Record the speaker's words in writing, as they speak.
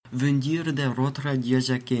Vândir de rotra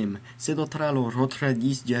diajakem, se dotralo rotra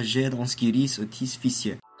dis diajed onskiris otis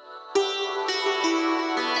fisie.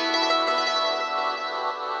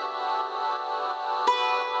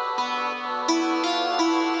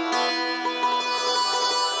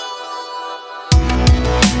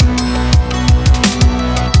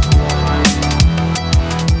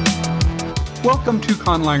 Welcome to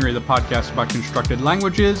Conlangery, the podcast about constructed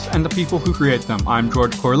languages and the people who create them. I'm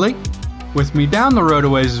George Corley. With me down the road a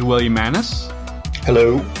ways is William Mannis.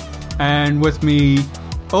 Hello. And with me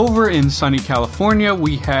over in sunny California,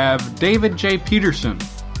 we have David J. Peterson.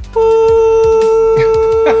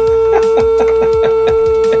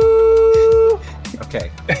 Okay,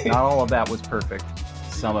 not all of that was perfect.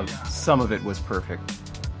 Some of it was perfect,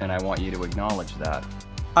 and I want you to acknowledge that.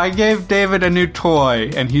 I gave David a new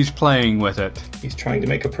toy, and he's playing with it. He's trying to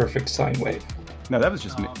make a perfect sine wave. No, that was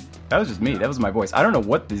just me. That was my voice. I don't know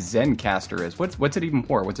what the Zencaster is. What's it even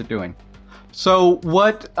for? What's it doing? So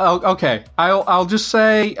what? Okay, I'll just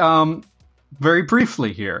say very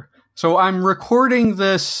briefly here. So I'm recording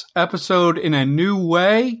this episode in a new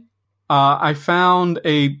way. I found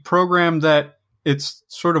a program that it's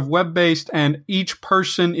sort of web-based, and each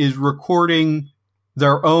person is recording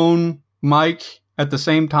their own mic at the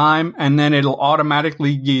same time, and then it'll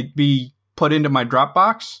automatically be put into my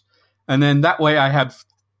Dropbox, and then that way I have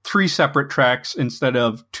 3 separate tracks instead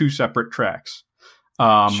of 2 separate tracks.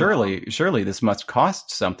 Surely this must cost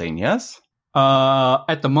something, yes?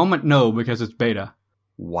 At the moment, no, because it's beta.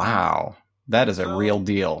 Wow, that is a real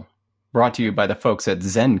deal. Brought to you by the folks at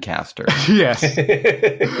Zencaster. Yes.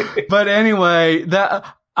 But anyway, that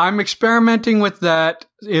I'm experimenting with that.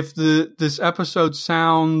 If this episode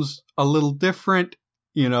sounds a little different,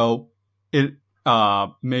 it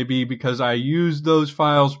maybe because I use those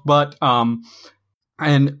files, but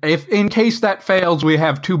and if in case that fails, we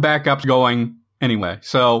have 2 backups going anyway.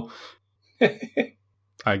 So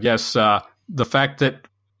I guess the fact that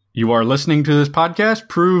you are listening to this podcast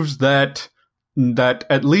proves that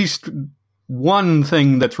at least one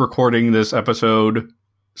thing that's recording this episode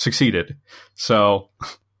succeeded. So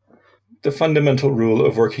the fundamental rule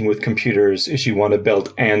of working with computers is you want a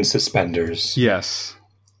belt and suspenders. Yes.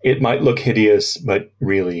 It might look hideous, but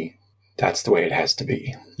really, that's the way it has to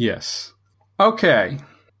be. Yes. Okay.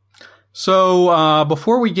 So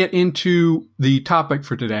before we get into the topic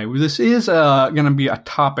for today, this is going to be a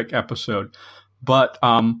topic episode, but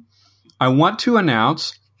I want to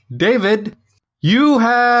announce, David, you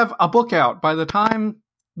have a book out. By the time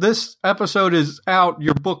this episode is out,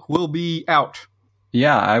 your book will be out.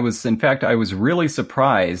 Yeah, I was really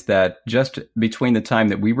surprised that just between the time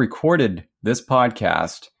that we recorded this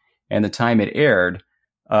podcast and the time it aired,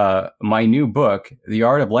 my new book, The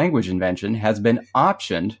Art of Language Invention, has been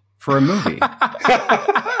optioned for a movie.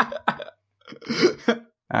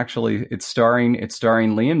 Actually, it's starring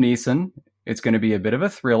Liam Neeson. It's going to be a bit of a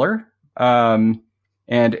thriller. And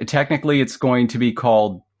technically it's going to be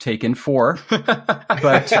called Taken 4.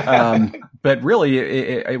 But really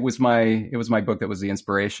it was my book that was the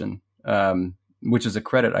inspiration, which is a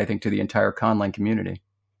credit, I think, to the entire Conlang community.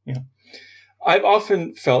 Yeah. I've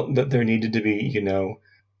often felt that there needed to be,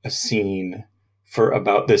 a scene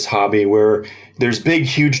about this hobby where there's big,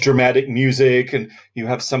 huge dramatic music and you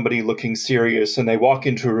have somebody looking serious and they walk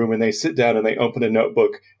into a room and they sit down and they open a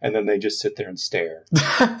notebook and then they just sit there and stare.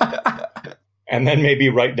 And then maybe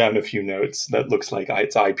write down a few notes that looks like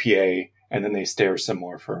it's IPA, and then they stare some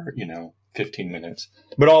more for, 15 minutes.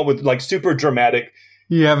 But all with like super dramatic.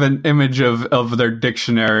 You have an image of their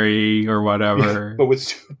dictionary or whatever. But with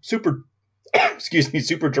super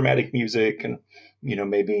dramatic music and,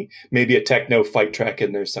 maybe a techno fight track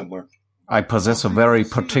in there somewhere. I possess a very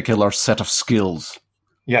particular set of skills.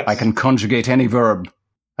 Yes. I can conjugate any verb.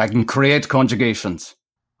 I can create conjugations.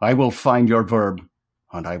 I will find your verb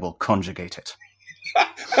and I will conjugate it.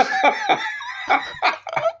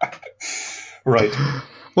 Right.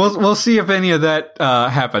 We'll see if any of that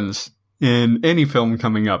happens in any film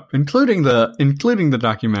coming up, including the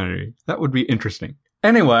documentary. That would be interesting.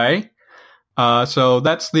 Anyway, so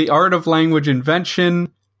that's The Art of Language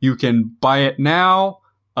Invention. You can buy it now.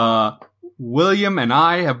 William and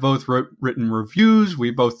I have both written reviews.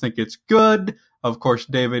 We both think it's good. Of course,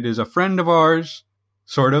 David is a friend of ours,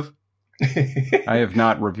 sort of. I have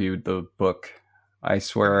not reviewed the book. I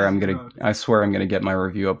swear I'm gonna get my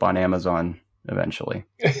review up on Amazon eventually.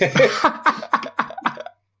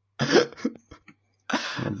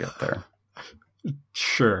 We'll get there.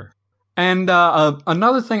 Sure. And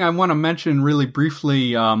another thing I want to mention really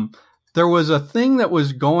briefly, there was a thing that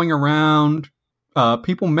was going around.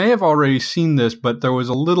 People may have already seen this, but there was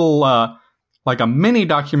a little like a mini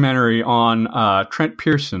documentary on Trent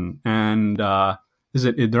Pearson, and is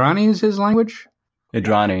it Idrani is his language?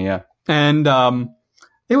 Idrani, yeah. And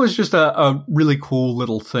it was just a really cool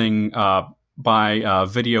little thing by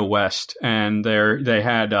Video West, and they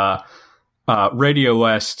had Radio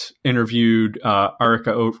West interviewed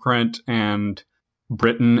Erica Oakrent and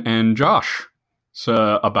Britton and Josh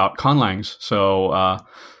about conlangs. So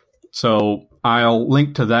I'll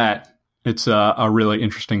link to that. It's a really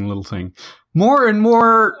interesting little thing. More and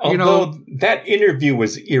more, Although that interview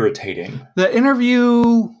was irritating. The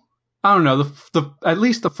interview, I don't know, at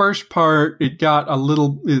least the first part, it got a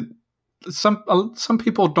little. Some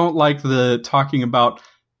people don't like the talking about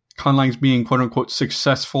conlangs being quote unquote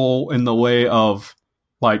successful in the way of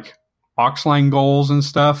like Oxlang goals and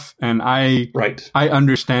stuff, and I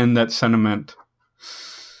understand that sentiment.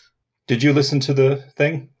 Did you listen to the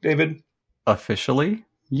thing, David? Officially,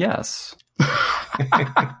 yes.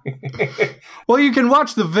 Well, you can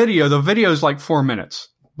watch the video. The video is like 4 minutes,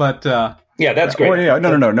 but yeah, that's great. Oh, yeah,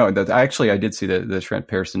 no. I did see the Trent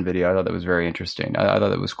Pearson video. I thought that was very interesting. I thought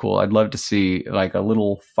that was cool. I'd love to see like a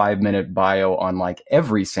little 5-minute bio on like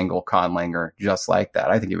every single conlanger just like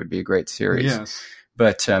that. I think it would be a great series. Yes.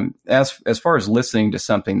 But as far as listening to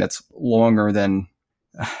something that's longer than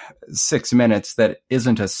 6 minutes that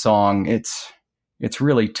isn't a song, it's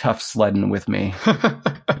really tough sledding with me.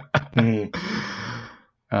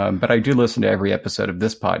 But I do listen to every episode of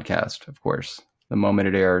this podcast, of course, the moment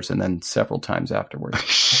it airs, and then several times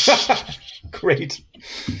afterwards. Great.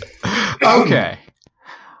 Okay.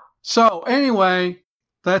 So anyway,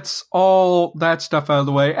 that's all that stuff out of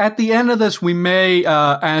the way. At the end of this, we may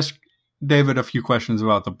ask David a few questions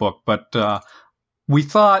about the book, but we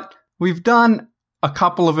thought we've done a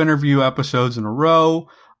couple of interview episodes in a row.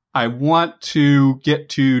 I want to get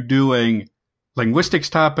to doing linguistics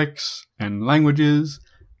topics and languages,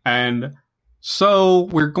 and so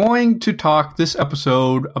we're going to talk this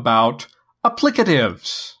episode about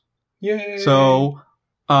applicatives. Yay! So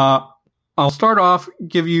I'll start off,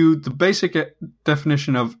 give you the basic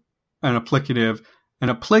definition of an applicative. An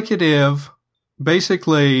applicative,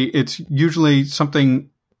 basically, it's usually something,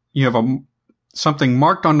 you have something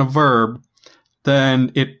marked on the verb,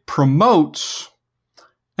 then it promotes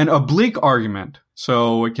an oblique argument.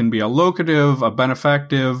 So it can be a locative, a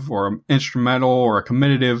benefactive, or an instrumental, or a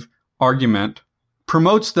comminative argument,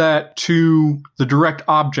 promotes that to the direct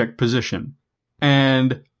object position.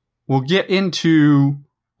 And we'll get into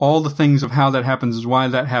all the things of how that happens and why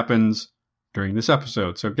that happens during this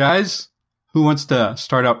episode. So guys, who wants to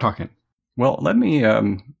start out talking? Well, let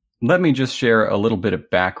me just share a little bit of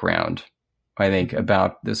background, I think,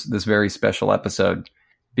 about this very special episode,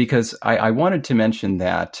 because I wanted to mention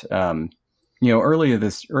that earlier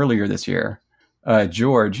this year,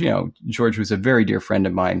 George was a very dear friend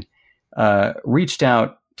of mine, reached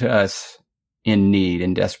out to us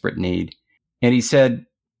in desperate need, and he said,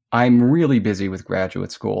 "I'm really busy with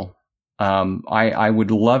graduate school. I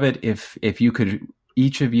would love it if you could,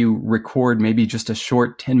 each of you, record maybe just a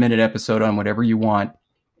short 10-minute episode on whatever you want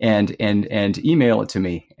and email it to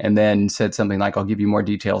me." And then said something like, "I'll give you more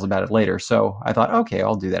details about it later." So I thought, okay,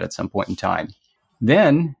 I'll do that at some point in time.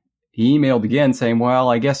 Then he emailed again saying, "Well,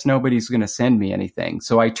 I guess nobody's going to send me anything."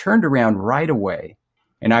 So I turned around right away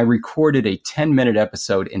and I recorded a 10-minute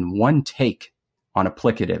episode in one take on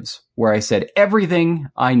applicatives, where I said everything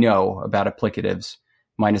I know about applicatives,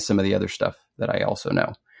 minus some of the other stuff that I also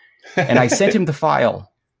know. And I sent him the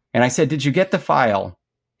file. And I said, "Did you get the file?"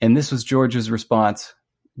 And this was George's response: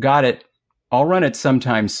 "Got it. I'll run it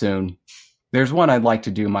sometime soon. There's one I'd like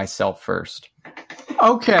to do myself first."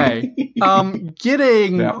 Okay.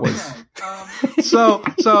 Getting that was so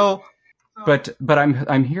But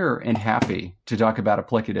I'm here and happy to talk about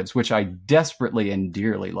applicatives, which I desperately and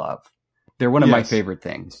dearly love. They're one of my favorite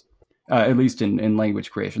things, at least in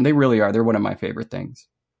language creation. They really are. They're one of my favorite things.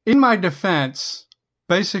 In my defense,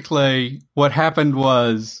 basically what happened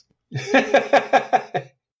was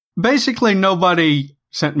basically nobody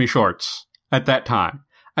sent me shorts at that time.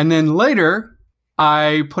 And then later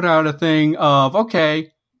I put out a thing of,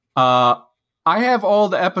 okay, I have all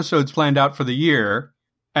the episodes planned out for the year,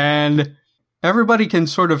 and everybody can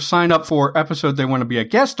sort of sign up for episode they want to be a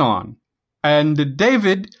guest on. And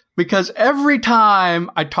David, because every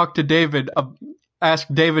time I talk to David, ask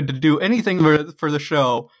David to do anything for the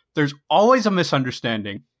show, there's always a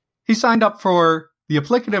misunderstanding. He signed up for the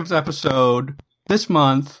Applicatives episode this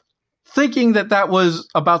month, thinking that was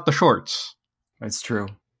about the shorts. That's true.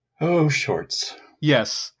 Oh, shorts.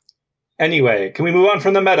 Yes. Anyway, can we move on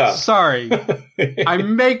from the meta? Sorry. I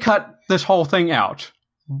may cut this whole thing out,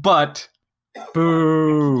 but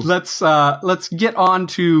boo. Let's get on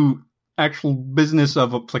to actual business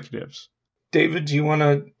of applicatives. David, do you want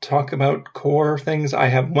to talk about core things? I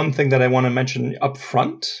have one thing that I want to mention up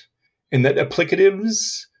front, in that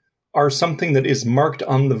applicatives are something that is marked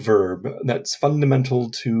on the verb that's fundamental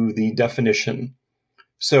to the definition.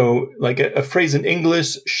 So, like a phrase in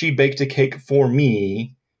English, she baked a cake for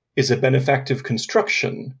me, is a benefactive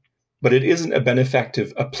construction, but it isn't a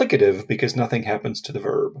benefactive applicative because nothing happens to the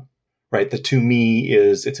verb, right? The to me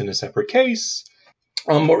it's in a separate case.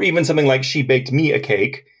 Or even something like she baked me a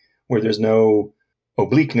cake, where there's no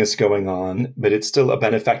obliqueness going on, but it's still a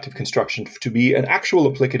benefactive construction. To be an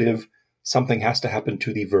actual applicative, something has to happen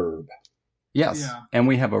to the verb. Yes. Yeah. And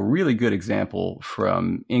we have a really good example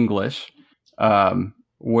from English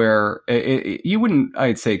where you wouldn't,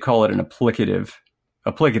 I'd say, call it an applicative,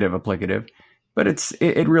 but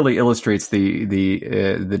it really illustrates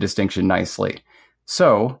the distinction nicely.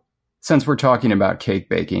 So, since we're talking about cake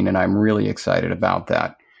baking, and I'm really excited about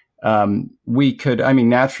that,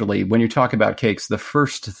 naturally, when you talk about cakes, the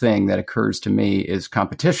first thing that occurs to me is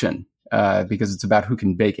competition, because it's about who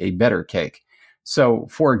can bake a better cake. So,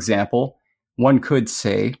 for example, one could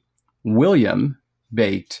say, William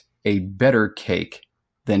baked a better cake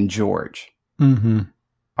than George. Mm-hmm.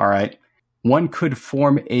 All right. One could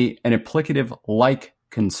form an applicative-like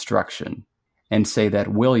construction and say that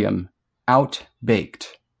William outbaked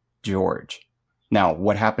George. Now,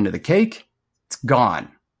 what happened to the cake? It's gone.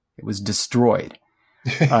 It was destroyed.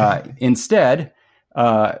 Instead,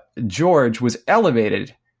 George was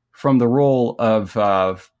elevated from the role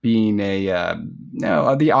of being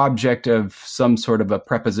the object of some sort of a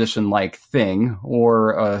preposition-like thing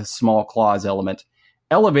or a small clause element,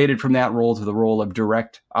 elevated from that role to the role of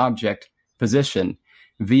direct object position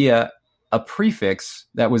via a prefix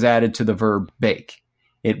that was added to the verb bake.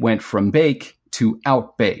 It went from bake to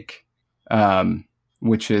outbake,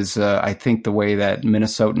 which is, I think, the way that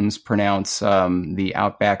Minnesotans pronounce the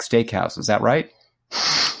Outback Steakhouse. Is that right?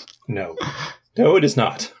 No, it is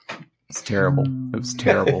not. It's terrible. It was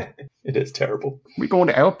terrible. It is terrible. We going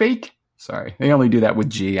to Outbake? Sorry, they only do that with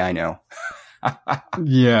G. I know.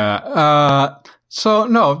 Yeah. So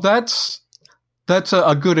no, that's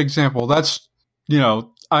a good example. That's,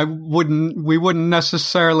 we wouldn't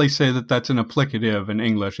necessarily say that that's an applicative in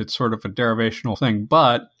English. It's sort of a derivational thing,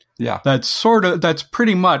 but yeah, that's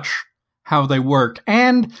pretty much how they work.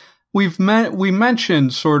 And we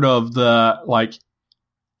mentioned sort of the, like,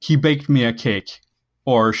 he baked me a cake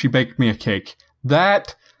or she baked me a cake.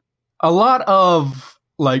 That a lot of,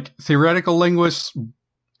 like, theoretical linguists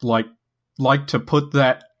like to put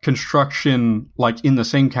that construction, like, in the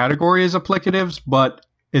same category as applicatives, but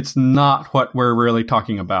it's not what we're really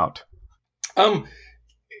talking about. And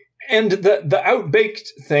the outbaked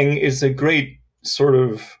thing is a great sort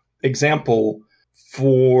of example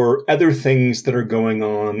for other things that are going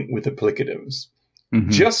on with applicatives. Mm-hmm.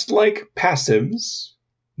 Just like passives,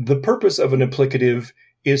 the purpose of an applicative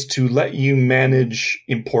is to let you manage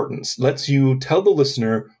importance, lets you tell the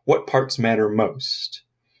listener what parts matter most.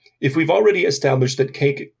 If we've already established that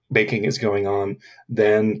cake baking is going on,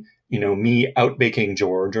 then, me outbaking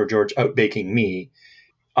George or George outbaking me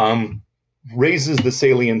raises the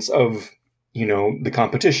salience of, the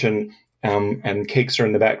competition, and cakes are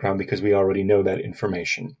in the background because we already know that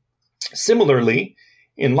information. Similarly,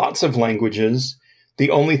 in lots of languages,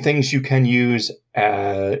 the only things you can use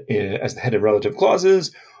as the head of relative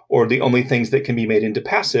clauses, or the only things that can be made into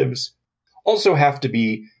passives, also have to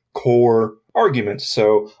be core arguments.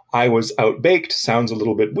 So I was outbaked sounds a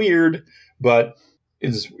little bit weird, but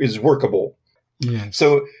is workable. Yes.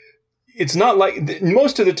 So it's not like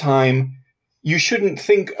most of the time you shouldn't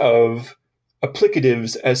think of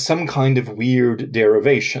applicatives as some kind of weird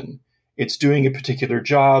derivation. It's doing a particular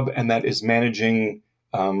job, and that is managing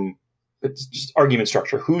it's just argument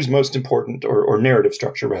structure. Who's most important, or narrative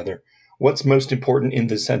structure rather? What's most important in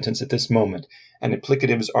the sentence at this moment? And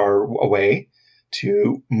applicatives are a way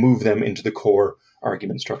to move them into the core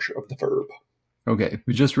argument structure of the verb. Okay,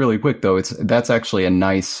 just really quick though, that's actually a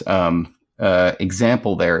nice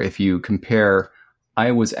example there. If you compare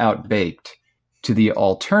 "I was outbaked" to the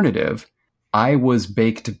alternative, "I was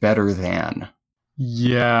baked better than."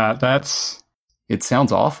 Yeah, it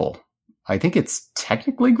sounds awful. I think it's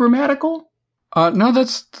technically grammatical. No,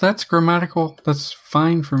 that's grammatical. That's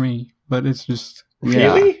fine for me, but it's just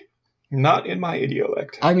really. Yeah. Not in my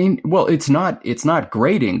idiolect. I mean, well, it's not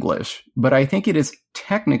great English, but I think it is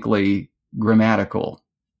technically grammatical,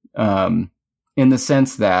 in the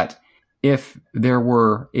sense that if there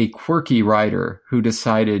were a quirky writer who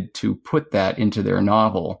decided to put that into their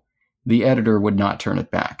novel, the editor would not turn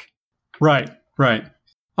it back. Right.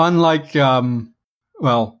 Unlike,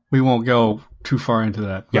 we won't go too far into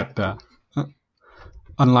that. Yeah. But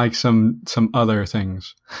unlike some other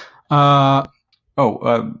things. Well,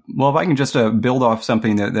 if I can just build off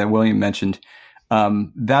something that William mentioned,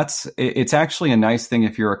 it's actually a nice thing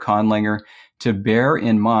if you're a conlanger to bear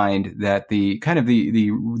in mind that the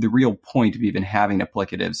real point of even having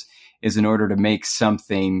applicatives is in order to make some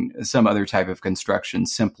other type of construction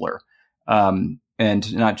simpler,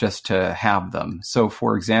 and not just to have them. So,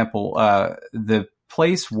 for example, the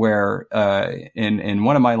place where in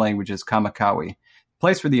one of my languages, Kamakawi,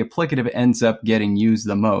 place where the applicative ends up getting used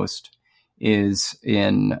the most is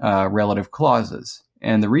in relative clauses.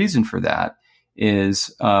 And the reason for that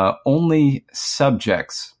is only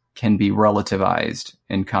subjects can be relativized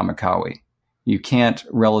in Kamakawi. You can't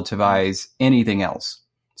relativize anything else.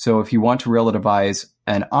 So if you want to relativize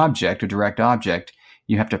an object, a direct object,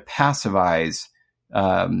 you have to passivize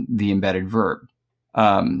the embedded verb.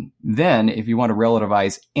 Then if you want to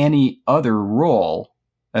relativize any other role,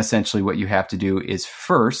 essentially what you have to do is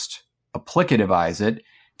first applicativize it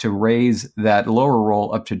to raise that lower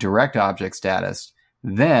role up to direct object status,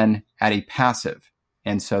 then add a passive.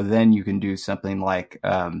 And so then you can do something like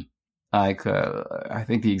I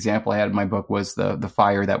think the example I had in my book was the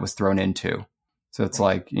fire that was thrown into. So it's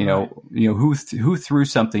like, who threw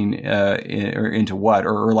something into what,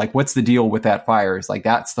 or like, what's the deal with that fire? It's like,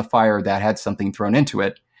 that's the fire that had something thrown into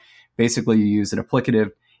it. Basically, you use an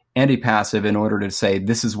applicative and a passive in order to say,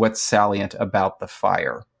 this is what's salient about the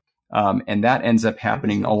fire. And that ends up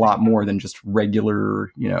happening a lot more than just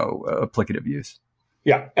regular, applicative use.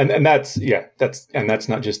 Yeah, and that's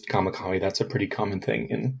not just Kamakawi. That's a pretty common thing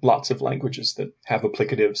in lots of languages that have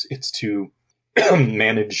applicatives. It's to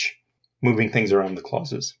manage moving things around the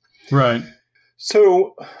clauses. Right.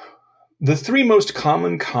 So the three most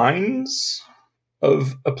common kinds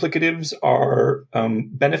of applicatives are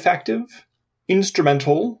benefactive,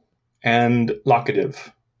 instrumental, and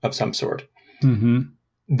locative of some sort. Mm-hmm.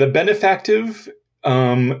 The benefactive,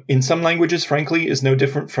 in some languages, frankly, is no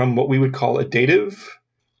different from what we would call a dative.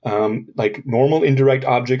 Like normal indirect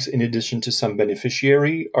objects in addition to some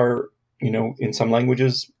beneficiary are, in some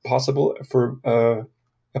languages possible for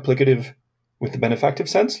applicative with the benefactive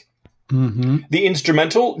sense. Mm-hmm. The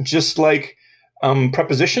instrumental, just like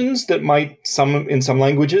prepositions that in some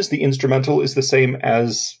languages, the instrumental is the same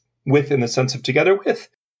as with in the sense of together with.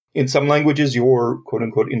 In some languages, your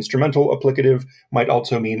quote-unquote instrumental applicative might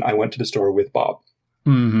also mean I went to the store with Bob.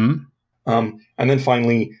 Mm-hmm. And then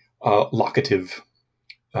finally, locative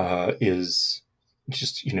is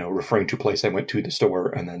just, referring to a place I went to the store,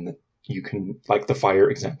 and then you can, like the fire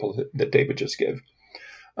example that David just gave.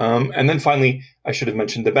 And then finally, I should have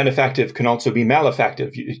mentioned the benefactive can also be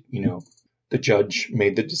malefactive. The judge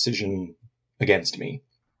made the decision against me.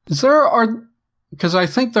 Because I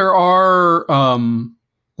think there are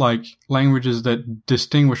like languages that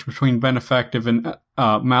distinguish between benefactive and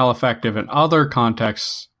malefactive in other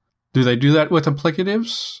contexts. Do they do that with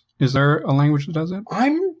applicatives? Is there a language that does that?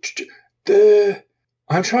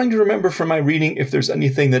 I'm trying to remember from my reading if there's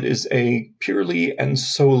anything that is a purely and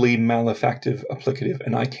solely malefactive applicative,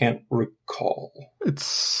 and I can't recall.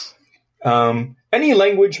 It's any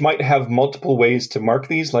language might have multiple ways to mark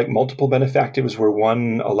these, like multiple benefactives where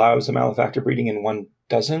one allows a malefactive reading and one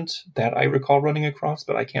doesn't. That I recall running across,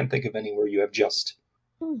 but I can't think of anywhere you have just.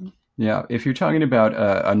 Yeah, if you're talking about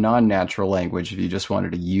a non-natural language, if you just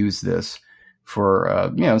wanted to use this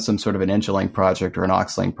for some sort of an Nginx project or an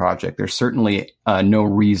Oxlang project, there's certainly no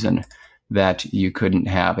reason that you couldn't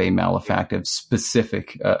have a malefactive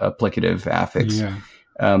specific applicative affix. Yeah.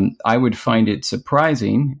 I would find it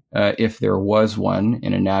surprising if there was one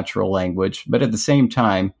in a natural language, but at the same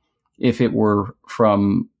time, if it were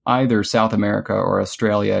from either South America or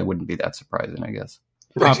Australia, it wouldn't be that surprising, I guess.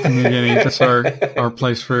 Papua New Guinea, that's our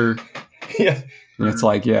place for... Yeah. And it's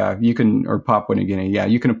like, you can, or Papua New Guinea,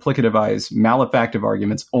 you can applicativize malefactive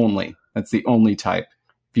arguments only. That's the only type.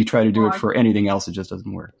 If you try to do it for anything else, it just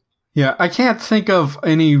doesn't work. Yeah, I can't think of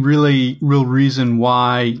any real reason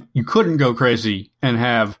why you couldn't go crazy and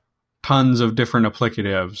have tons of different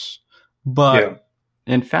applicatives. But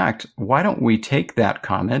in fact, why don't we take that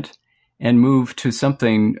comment and move to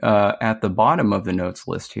something at the bottom of the notes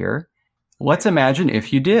list here? Let's imagine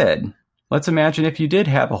if you did. Let's imagine if you did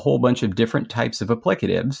have a whole bunch of different types of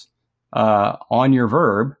applicatives on your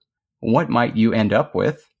verb. What might you end up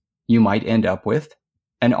with? You might end up with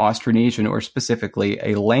an Austronesian, or specifically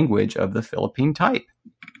a language of the Philippine type.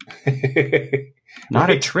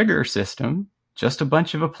 Not a trigger system, just a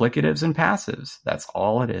bunch of applicatives and passives. That's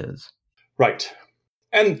all it is. Right.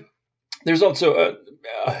 And there's also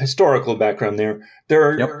a historical background there.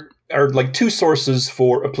 There are like two sources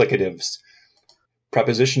for applicatives.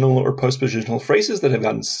 prepositional or postpositional phrases that have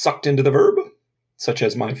gotten sucked into the verb, such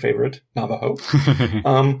as my favorite, Navajo,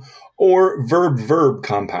 or verb-verb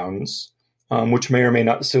compounds, which may or may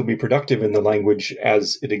not still be productive in the language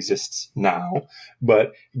as it exists now,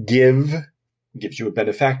 but gives you a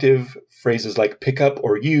benefactive. Phrases like pick up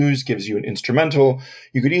or use gives you an instrumental.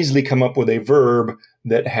 You could easily come up with a verb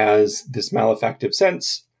that has this malefactive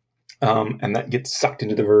sense, and that gets sucked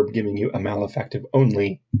into the verb, giving you a malefactive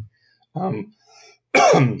only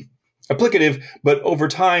applicative. But over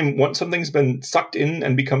time, once something's been sucked in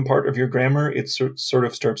and become part of your grammar, it sort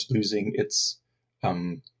of starts losing its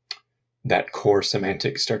that core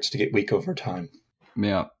semantic starts to get weak over time.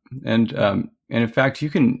 Yeah, and in fact, you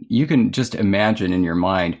can just imagine in your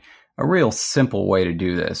mind a real simple way to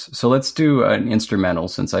do this. So let's do an instrumental,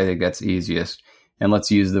 since I think that's easiest, and let's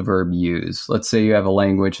use the verb use. Let's say you have a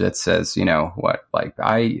language that says, like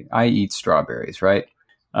I eat strawberries, right?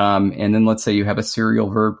 And then let's say you have a serial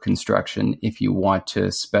verb construction if you want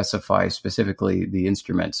to specify specifically the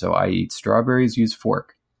instrument. So I eat strawberries, use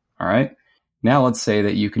fork. All right. Now let's say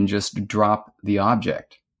that you can just drop the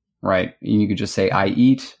object, right? And you could just say I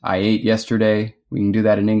ate yesterday. We can do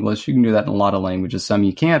that in English. You can do that in a lot of languages. Some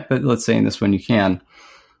you can't, but let's say in this one you can.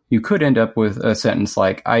 You could end up with a sentence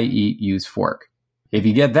like I eat, use fork. If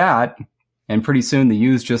you get that, and pretty soon the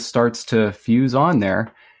use just starts to fuse on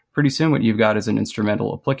there, pretty soon what you've got is an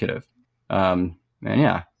instrumental applicative. And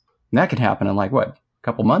that could happen in like, what, a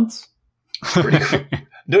couple months?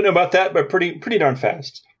 Don't know about that, but pretty darn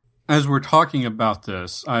fast. As we're talking about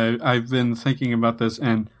this, I've been thinking about this,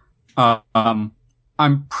 and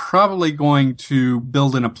I'm probably going to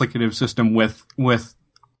build an applicative system with an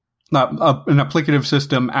applicative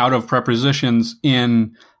system out of prepositions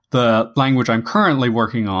in the language I'm currently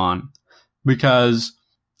working on, because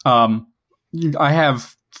I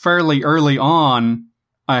have fairly early on,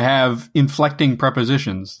 I have inflecting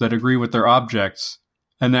prepositions that agree with their objects,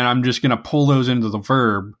 and then I'm just going to pull those into the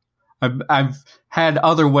verb. I've had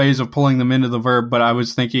other ways of pulling them into the verb, but I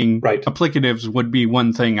was thinking applicatives would be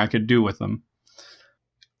one thing I could do with them.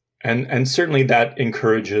 And certainly that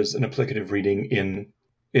encourages an applicative reading in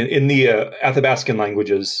the Athabascan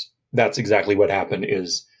languages. That's exactly what happened.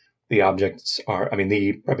 Is the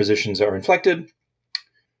prepositions are inflected,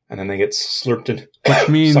 and then they get slurped in. Which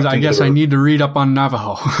means I guess I need to read up on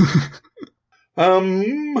Navajo.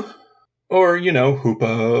 Or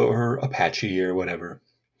Hoopa or Apache or whatever.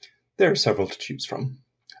 There are several to choose from.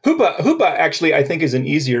 Hoopa actually, I think, is an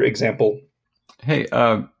easier example. Hey,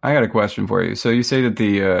 I got a question for you. So you say that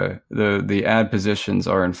the adpositions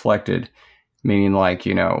are inflected, meaning like,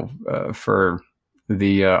 for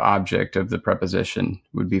the object of the preposition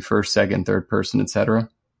would be first, second, third person, etc.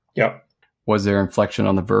 Yeah. Was there inflection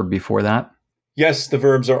on the verb before that? Yes, the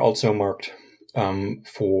verbs are also marked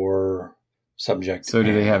for subject. So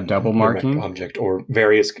do they have double marking? Object or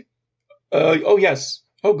various. Oh, yes.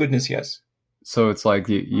 Oh, goodness, yes. So it's like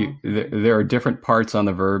there are different parts on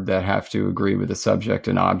the verb that have to agree with the subject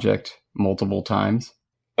and object multiple times?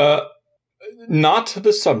 Not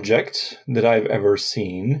the subject that I've ever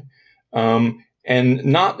seen, and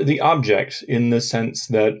not the object in the sense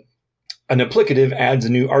that an applicative adds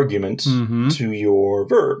a new argument to your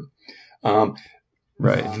verb.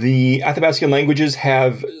 Right. The Athabascan languages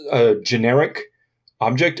have generic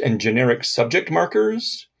object and generic subject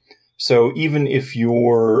markers. So even if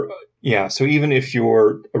your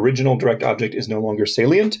original direct object is no longer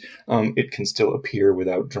salient, it can still appear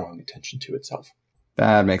without drawing attention to itself.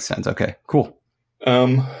 That makes sense. Okay, cool.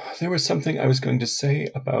 There was something I was going to say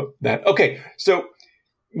about that. Okay, so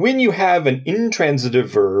when you have an intransitive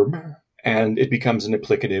verb and it becomes an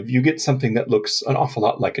applicative, you get something that looks an awful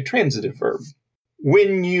lot like a transitive verb.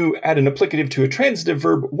 When you add an applicative to a transitive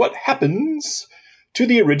verb, what happens to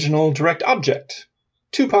the original direct object?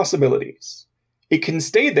 Two possibilities. It can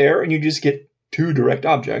stay there and you just get two direct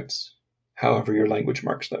objects, however your language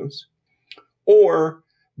marks those. Or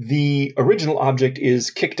the original object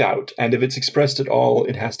is kicked out, and if it's expressed at all,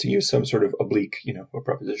 it has to use some sort of oblique, a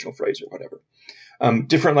prepositional phrase or whatever.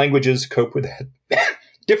 Different languages cope with that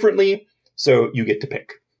differently, so you get to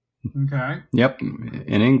pick. Okay. Yep.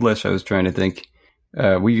 In English, I was trying to think.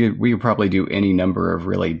 We could probably do any number of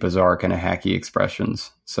really bizarre kind of hacky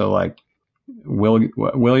expressions. So like,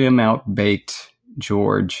 William outbaked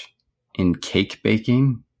George in cake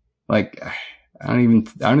baking. Like, I don't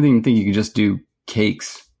even think you could just do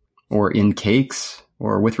cakes or in cakes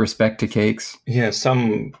or with respect to cakes. Yeah,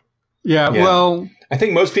 well, I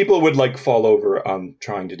think most people would fall over on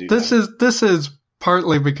trying to do that. This is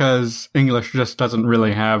partly because English just doesn't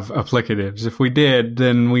really have applicatives. If we did,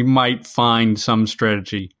 then we might find some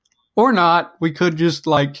strategy. Or not. We could just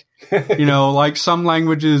Like some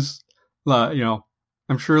languages,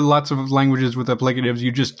 I'm sure lots of languages with applicatives,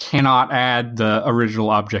 you just cannot add the original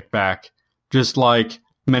object back. Just like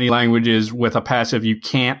many languages with a passive, you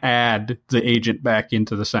can't add the agent back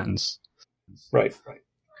into the sentence. Right.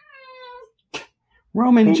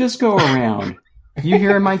 Roman, just go around. You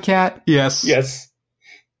hearing my cat? Yes.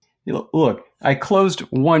 Look, I closed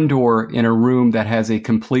one door in a room that has a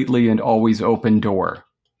completely and always open door.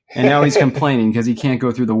 And now he's complaining because he can't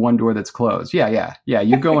go through the one door that's closed. Yeah.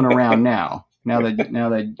 You're going around now. Now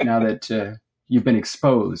that you've been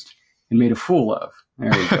exposed and made a fool of.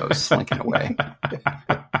 There he goes, slinking away.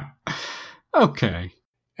 Okay.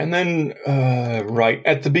 And then, right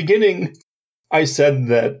at the beginning, I said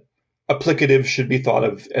that applicatives should be thought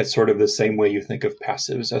of as sort of the same way you think of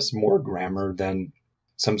passives, as more grammar than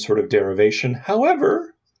some sort of derivation.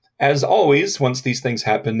 However, as always, once these things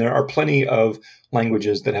happen, there are plenty of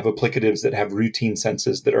languages that have applicatives that have routine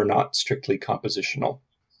senses that are not strictly compositional.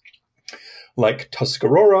 Like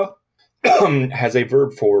Tuscarora has a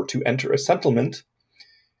verb for to enter a settlement,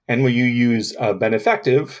 and when you use a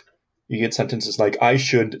benefactive, you get sentences like, I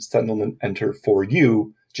should settlement enter for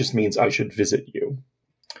you, just means I should visit you.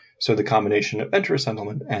 So the combination of enter a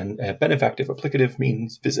settlement and a benefactive applicative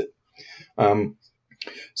means visit.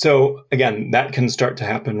 So again, that can start to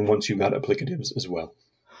happen once you've got applicatives as well.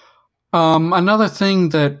 Another thing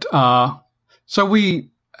that, so we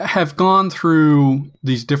have gone through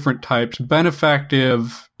these different types: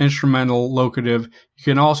 benefactive, instrumental, locative. You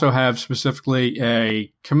can also have specifically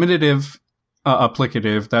a comminative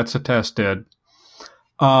applicative that's attested.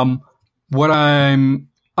 What I'm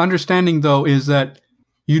understanding, though, is that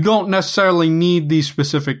you don't necessarily need these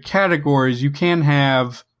specific categories. You can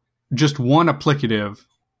have just one applicative,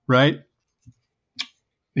 right?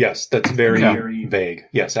 Yes, that's very vague.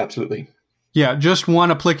 Yes, absolutely. Yeah, just one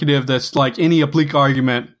applicative that's like any applique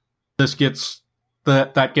argument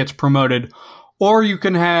that gets promoted. Or you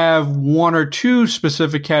can have one or two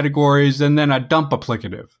specific categories and then a dump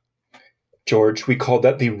applicative. George, we call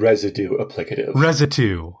that the residue applicative.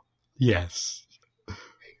 Residue. Yes.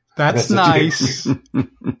 That's nice.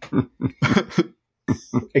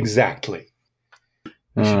 Exactly.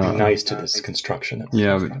 We should be nice to this construction.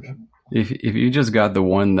 Yeah, but if you just got the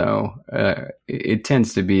one, though, it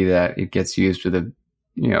tends to be that it gets used with a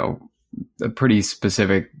pretty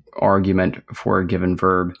specific argument for a given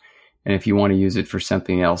verb. And if you want to use it for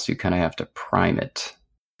something else, you kind of have to prime it.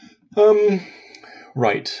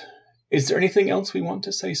 Right. Is there anything else we want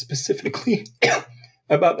to say specifically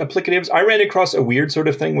about applicatives? I ran across a weird sort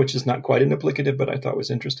of thing, which is not quite an applicative, but I thought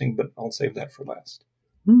was interesting, but I'll save that for last.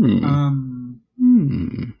 I'm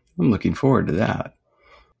looking forward to that.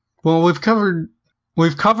 Well, we've covered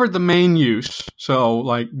the main use. So,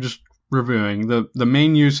 like, just reviewing, the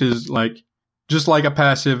main use is like, just like a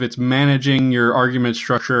passive, it's managing your argument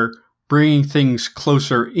structure, bringing things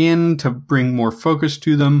closer in to bring more focus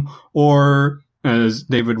to them, or, as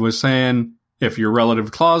David was saying, if your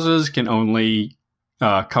relative clauses can only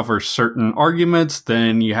cover certain arguments,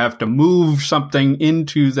 then you have to move something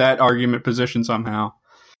into that argument position somehow.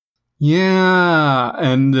 Yeah,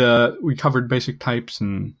 and we covered basic types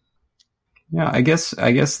and. Yeah, I guess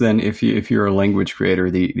then if you're a language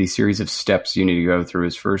creator, the series of steps you need to go through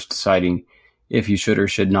is first deciding if you should or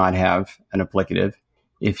should not have an applicative.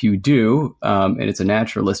 If you do, and it's a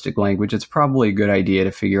naturalistic language, it's probably a good idea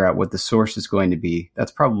to figure out what the source is going to be.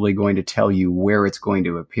 That's probably going to tell you where it's going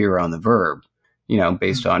to appear on the verb,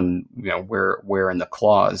 based on where in the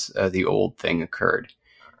clause the old thing occurred.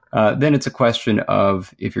 Then it's a question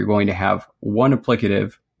of if you're going to have one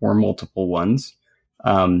applicative or multiple ones.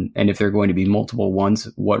 And if they're going to be multiple ones,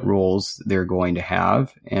 what roles they're going to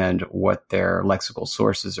have and what their lexical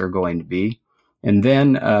sources are going to be. And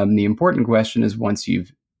then the important question is, once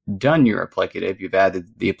you've done your applicative, you've added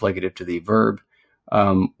the applicative to the verb,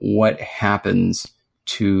 what happens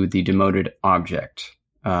to the demoted object?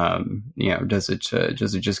 Does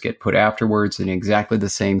it just get put afterwards in exactly the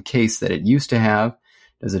same case that it used to have?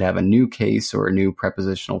 Does it have a new case or a new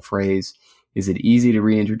prepositional phrase? Is it easy to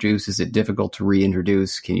reintroduce? Is it difficult to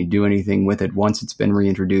reintroduce? Can you do anything with it once it's been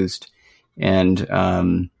reintroduced? And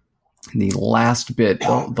the last bit,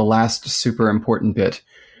 the last super important bit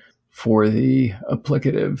for the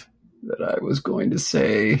applicative that I was going to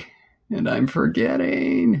say, and I'm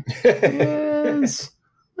forgetting, is,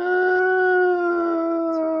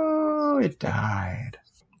 it died.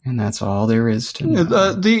 And that's all there is to know.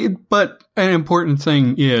 But an important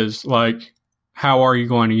thing is, like, how are you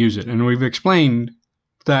going to use it? And we've explained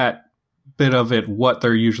that bit of it, what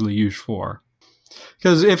they're usually used for.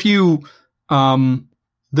 Because if you, in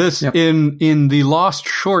the lost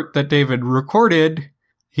short that David recorded,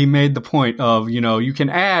 he made the point of, you can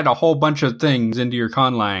add a whole bunch of things into your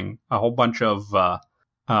conlang, a whole bunch of,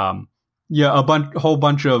 whole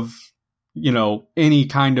bunch of, any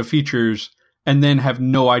kind of features, and then have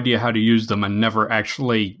no idea how to use them and never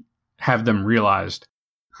actually have them realized.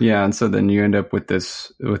 Yeah, and so then you end up with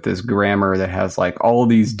this grammar that has like all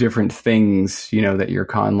these different things, that your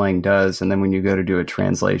conlang does, and then when you go to do a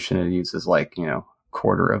translation, it uses like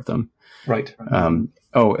quarter of them. Right. And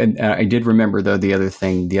I did remember though the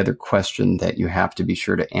other question that you have to be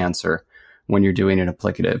sure to answer when you're doing an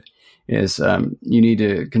applicative is you need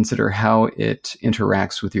to consider how it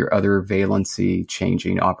interacts with your other valency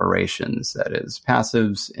changing operations, that is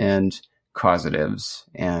passives and causatives,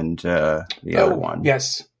 and the other one.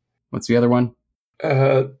 Yes. What's the other one?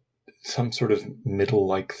 Some sort of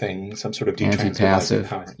middle-like thing, some sort of anti-passive.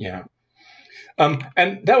 Power. Yeah.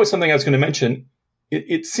 And that was something I was going to mention.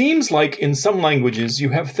 It seems like in some languages you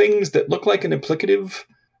have things that look like an applicative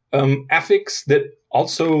affix that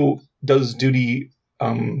also does duty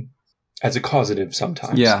as a causative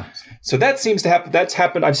sometimes. Yeah. So that seems to happen. That's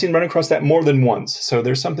happened. I've run across that more than once. So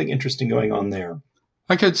there's something interesting going on there.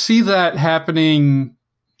 I could see that happening.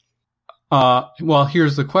 Well,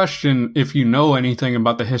 here's the question. If you know anything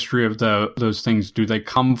about the history of those things, do they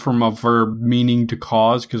come from a verb meaning to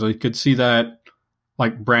cause? Because I could see that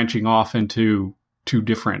like branching off into two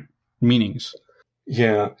different meanings.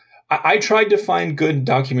 Yeah. I tried to find good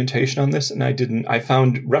documentation on this, and I didn't. I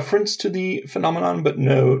found reference to the phenomenon, but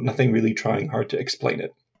nothing really trying hard to explain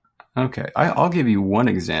it. Okay, I'll give you one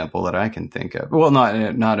example that I can think of. Well,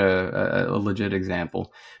 not a legit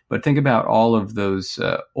example, but think about all of those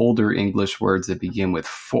older English words that begin with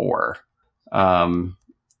for. I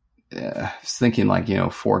was thinking like,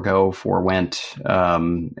 forego, forewent,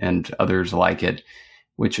 and others like it,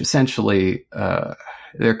 which essentially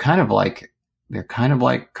they're kind of like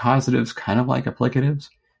causatives, kind of like applicatives.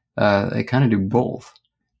 They kind of do both.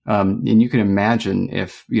 And you can imagine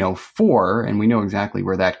if, for, and we know exactly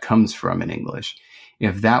where that comes from in English,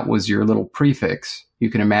 if that was your little prefix, you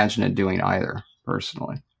can imagine it doing either,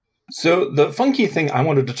 personally. So the funky thing I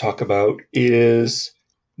wanted to talk about is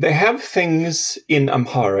they have things in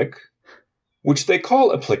Amharic which they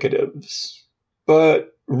call applicatives,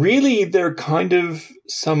 but really they're kind of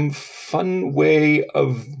some fun way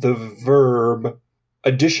of the verb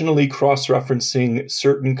additionally cross-referencing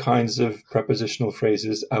certain kinds of prepositional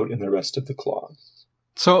phrases out in the rest of the clause.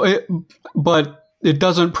 But it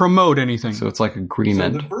doesn't promote anything. So it's like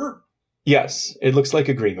agreement. So the verb, yes, it looks like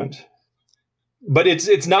agreement, but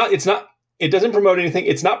it's not. It doesn't promote anything.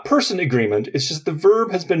 It's not person agreement. It's just the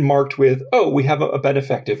verb has been marked with, oh, we have a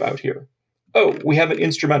benefactive out here. Oh, we have an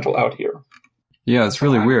instrumental out here. Yeah, it's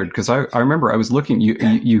really weird because I remember I was looking.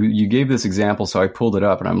 You gave this example, so I pulled it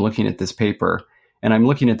up and I'm looking at this paper. And I'm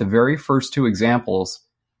looking at the very first two examples,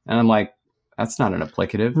 and I'm like, that's not an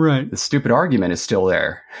applicative. Right. The stupid argument is still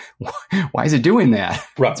there. Why is it doing that?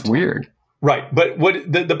 Right. It's weird. Right. But what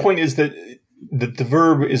the point is that the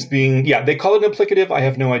verb is being, they call it an applicative. I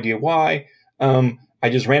have no idea why. I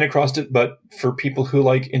just ran across it. But for people who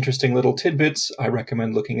like interesting little tidbits, I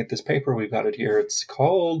recommend looking at this paper. We've got it here. It's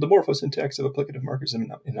called The Morphosyntax of Applicative Markers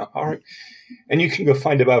in Amharic. And you can go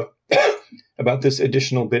find about this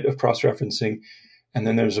additional bit of cross-referencing. And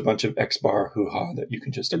then there's a bunch of X-bar hoo-ha that you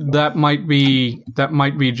can just ignore. That might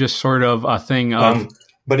be just sort of a thing of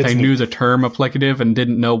but they knew the term applicative and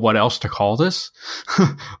didn't know what else to call this.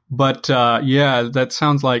 But that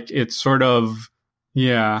sounds like it's sort of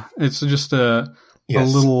it's just a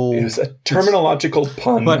little. It's a terminological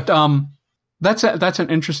pun. But that's an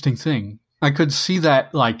interesting thing. I could see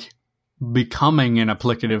that like becoming an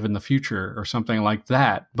applicative in the future or something like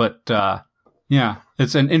that. But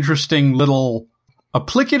it's an interesting little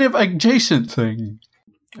applicative adjacent thing.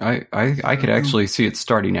 I could actually see it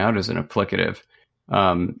starting out as an applicative,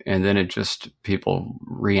 and then people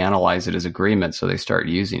reanalyze it as agreement, so they start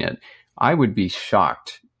using it. I would be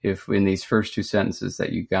shocked if in these first two sentences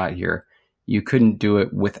that you got here, you couldn't do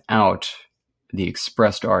it without the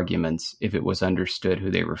expressed arguments if it was understood who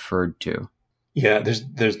they referred to. Yeah,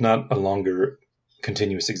 there's not a longer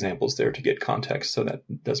continuous examples there to get context, so that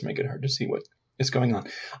does make it hard to see what is going on.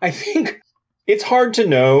 I think it's hard to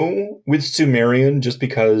know with Sumerian just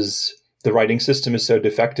because the writing system is so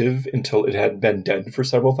defective until it had been dead for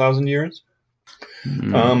several thousand years.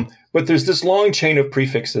 Mm. But there's this long chain of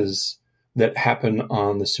prefixes that happen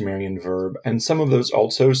on the Sumerian verb, and some of those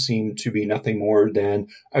also seem to be nothing more than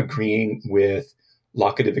agreeing with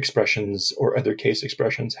locative expressions or other case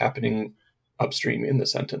expressions happening upstream in the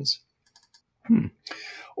sentence.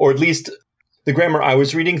 Or at least the grammar I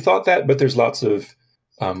was reading thought that, but there's lots of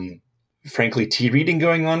frankly, tea reading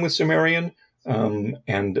going on with Sumerian.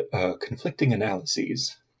 and conflicting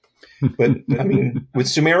analyses. But I mean, with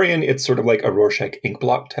Sumerian, it's sort of like a Rorschach ink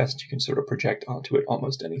blot test. You can sort of project onto it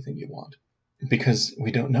almost anything you want because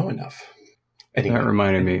we don't know enough. Anyway. That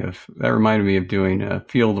reminded me of doing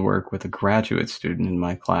field work with a graduate student in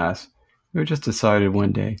my class who just decided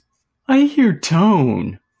one day, I hear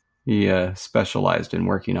tone. He specialized in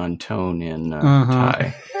working on tone in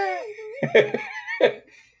Thai.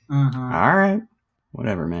 All right.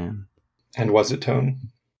 Whatever, man. And was it tone?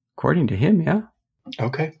 According to him, yeah.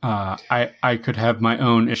 Okay. I could have my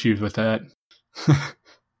own issues with that.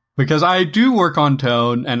 Because I do work on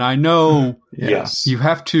tone, and I know yes. you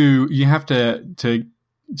have to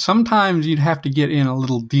sometimes you'd have to get in a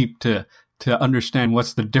little deep to understand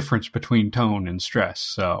what's the difference between tone and stress.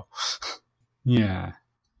 So, yeah.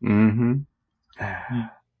 Mm-hmm.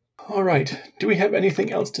 All right. Do we have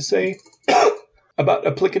anything else to say about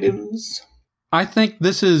applicatives? I think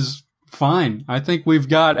this is fine. I think we've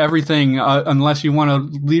got everything, unless you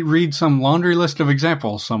want to read some laundry list of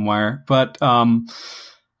examples somewhere. But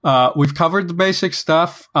we've covered the basic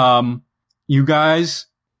stuff. You guys,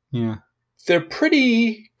 yeah. They're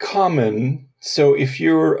pretty common. So if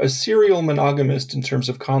you're a serial monogamist in terms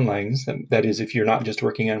of conlangs, that is, if you're not just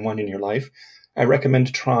working on one in your life, I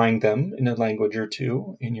recommend trying them in a language or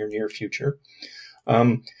two in your near future.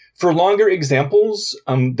 For longer examples,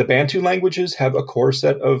 the Bantu languages have a core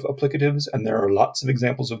set of applicatives, and there are lots of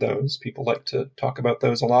examples of those. People like to talk about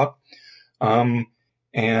those a lot.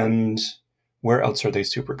 And where else are they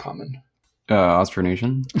super common?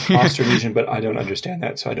 Austronesian. Austronesian, but I don't understand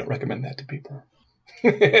that, so I don't recommend that to people.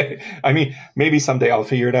 I mean, maybe someday I'll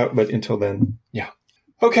figure it out, but until then, yeah.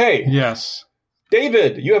 Okay. Yes.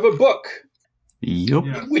 David, you have a book. Yep.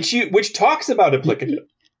 Yeah. Which talks about applicative.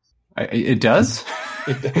 It does?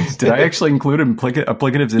 It does. Did I actually include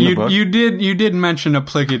applicatives in the book? You did mention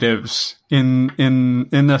applicatives in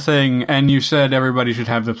the thing, and you said everybody should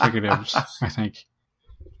have the applicatives, I think.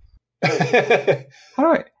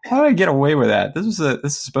 How do I get away with that? This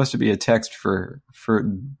is supposed to be a text for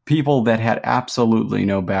people that had absolutely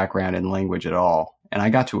no background in language at all, and I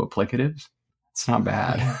got to applicatives. It's not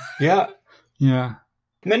bad. Yeah.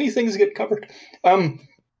 Many things get covered.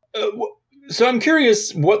 So I'm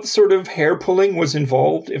curious what sort of hair pulling was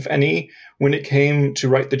involved, if any, when it came to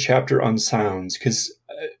write the chapter on sounds, because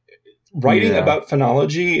writing about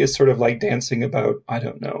phonology is sort of like dancing about, I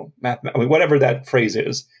don't know, whatever that phrase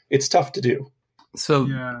is. It's tough to do. So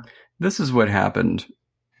this is what happened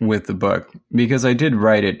with the book, because I did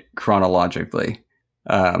write it chronologically.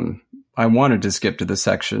 I wanted to skip to the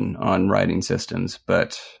section on writing systems,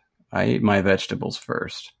 but I ate my vegetables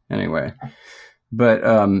first. Anyway, but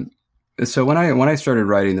so when I started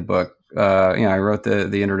writing the book, I wrote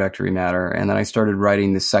the introductory matter, and then I started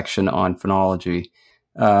writing the section on phonology.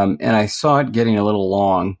 And I saw it getting a little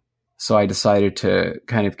long, so I decided to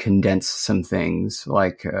kind of condense some things.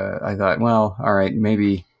 Like I thought, well, all right,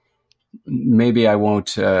 maybe I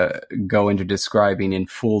won't go into describing in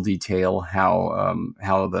full detail how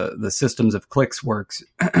the systems of clicks works.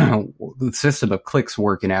 The system of clicks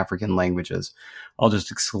work in African languages. I'll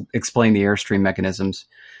just explain the airstream mechanisms.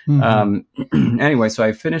 Mm-hmm. Anyway, so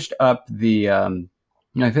I finished up the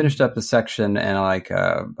section, and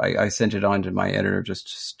I sent it on to my editor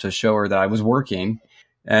just to show her that I was working,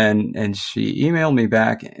 and she emailed me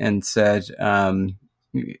back and said,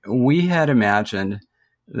 we had imagined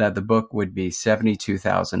that the book would be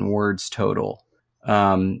 72,000 words total.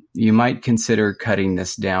 You might consider cutting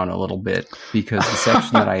this down a little bit, because the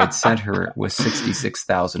section that I had sent her was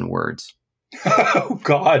 66,000 words. Oh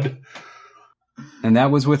God. And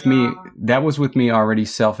that was with me already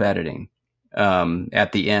self-editing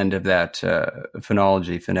at the end of that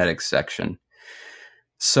phonology phonetics section.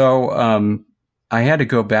 So I had to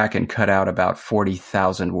go back and cut out about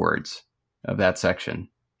 40,000 words of that section,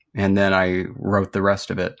 and then I wrote the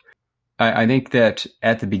rest of it. I think that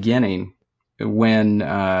at the beginning, when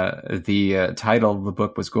the title of the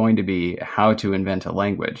book was going to be How to Invent a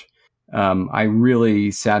Language, I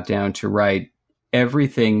really sat down to write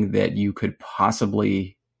everything that you could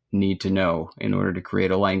possibly need to know in order to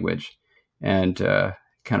create a language, and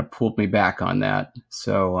kind of pulled me back on that.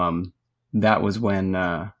 So that was when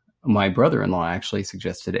my brother-in-law actually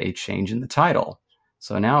suggested a change in the title.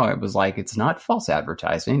 So now it was like, it's not false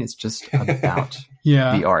advertising. It's just about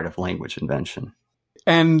the art of language invention.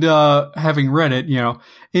 And having read it,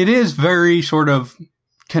 it is very sort of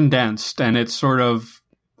condensed, and it's sort of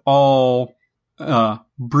all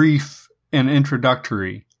brief and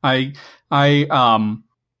introductory. I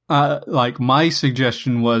like, my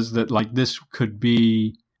suggestion was that, like, this could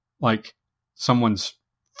be like someone's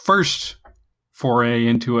first foray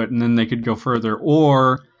into it, and then they could go further.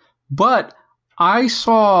 But I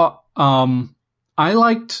saw, I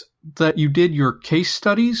liked that you did your case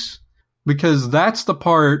studies, because that's the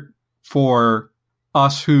part for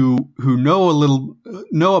us who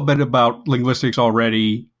know a bit about linguistics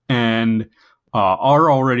already and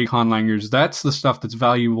are already conlangers. That's the stuff that's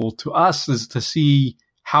valuable to us, is to see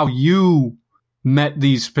how you met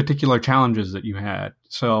these particular challenges that you had.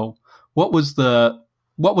 So what was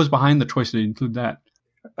behind the choice to include that?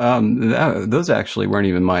 Those actually weren't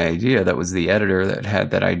even my idea. That was the editor that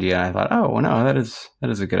had that idea. And I thought, oh, no, that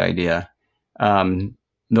is a good idea.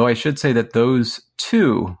 Though I should say that those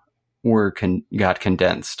two got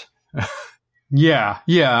condensed. Yeah.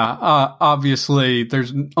 Obviously,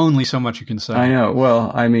 there's only so much you can say. I know. Well,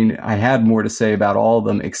 I mean, I had more to say about all of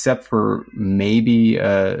them, except for maybe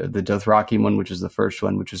the Dothraki one, which is the first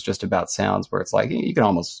one, which is just about sounds, where it's like you can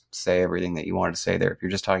almost say everything that you wanted to say there if you're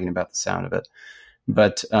just talking about the sound of it.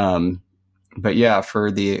 But yeah, for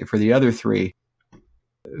the other three,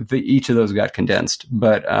 each of those got condensed.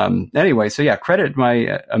 But anyway, so yeah, credit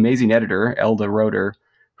my amazing editor, Elda Roeder,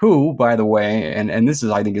 who, by the way, and this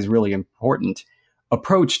I think is really important,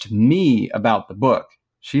 approached me about the book.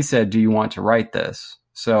 She said, "Do you want to write this?"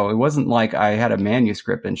 So it wasn't like I had a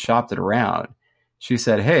manuscript and shopped it around. She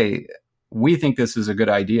said, "Hey, we think this is a good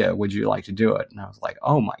idea. Would you like to do it?" And I was like,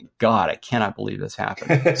 "Oh my God, I cannot believe this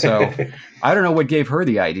happened." So I don't know what gave her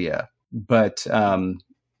the idea, but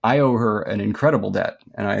I owe her an incredible debt.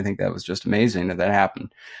 And I think that was just amazing that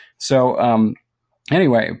happened. So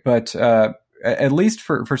anyway, but at least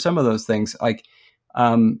for some of those things, like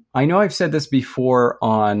I know I've said this before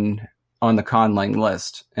on the Conlang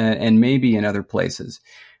list and maybe in other places,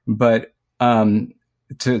 but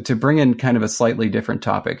to bring in kind of a slightly different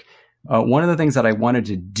topic, one of the things that I wanted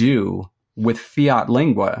to do with Fiat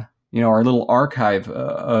Lingua, our little archive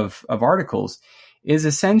of articles, is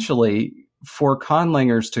essentially for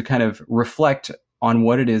conlangers to kind of reflect on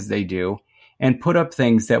what it is they do and put up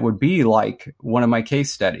things that would be like one of my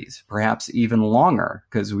case studies, perhaps even longer,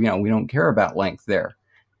 because we don't care about length there,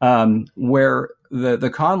 where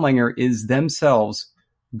the conlanger is themselves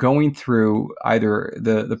going through either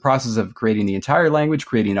the process of creating the entire language,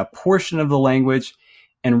 creating a portion of the language,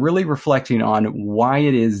 and really reflecting on why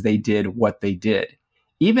it is they did what they did.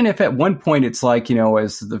 Even if at one point it's like,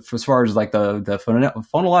 as far as like the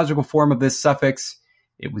phonological form of this suffix,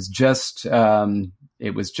 it was just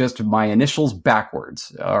my initials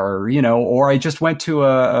backwards, or I just went to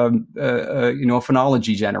a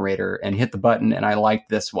phonology generator and hit the button and I liked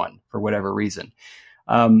this one for whatever reason.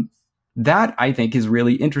 That I think is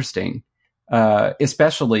really interesting,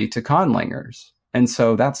 especially to conlangers. And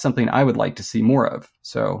so that's something I would like to see more of.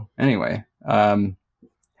 So anyway,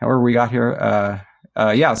 however we got here,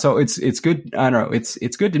 yeah, so it's good. I don't know.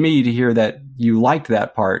 It's good to me to hear that you liked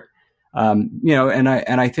that part. And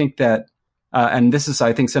I think that, and this is,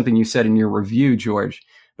 I think, something you said in your review, George,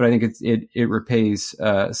 but I think it repays,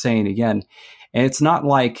 saying again. And it's not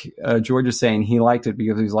like, George is saying he liked it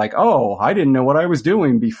because he's like, oh, I didn't know what I was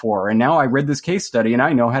doing before. And now I read this case study and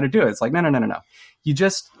I know how to do it. It's like, no. You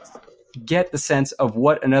just get the sense of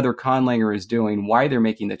what another conlanger is doing, why they're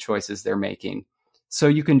making the choices they're making. So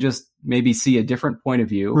you can just maybe see a different point of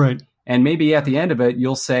view. Right. And maybe at the end of it,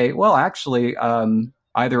 you'll say, well, actually,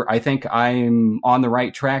 either I think I'm on the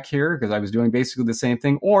right track here because I was doing basically the same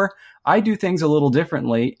thing, or I do things a little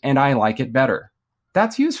differently and I like it better.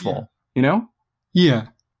 That's useful, Yeah.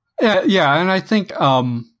 And I think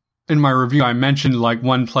in my review, I mentioned like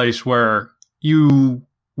one place where you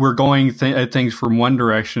were going at things from one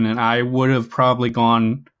direction and I would have probably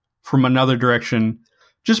gone from another direction,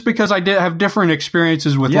 just because I did have different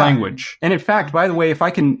experiences with language. And in fact, by the way, if I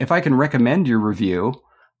can recommend your review,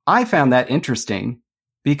 I found that interesting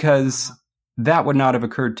because that would not have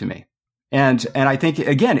occurred to me. And I think,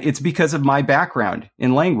 again, it's because of my background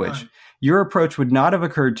in language. Right. Your approach would not have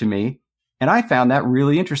occurred to me. And I found that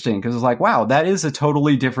really interesting because it's like, wow, that is a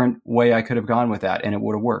totally different way I could have gone with that and it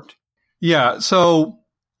would have worked. Yeah. So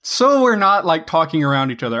we're not like talking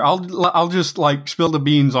around each other. I'll just like spill the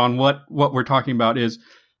beans on what we're talking about is,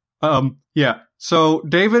 So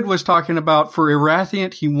David was talking about for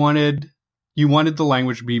Erathiant, you wanted the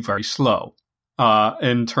language to be very slow,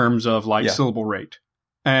 in terms of like syllable rate.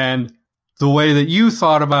 And the way that you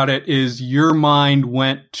thought about it is your mind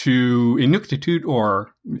went to Inuktitut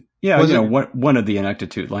or one of the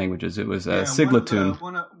Inuktitut languages. It was Siglitun.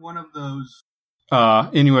 One of those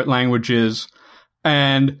Inuit languages.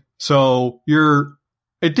 And so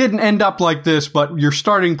it didn't end up like this, but your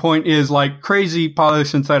starting point is like crazy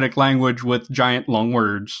polysynthetic language with giant long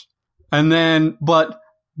words. And then, but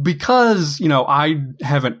because, I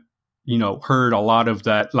haven't heard a lot of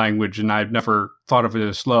that language, and I've never thought of it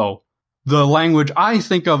as slow. The language I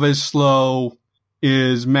think of as slow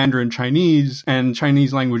is Mandarin Chinese, and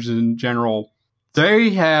Chinese languages in general.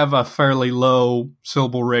 They have a fairly low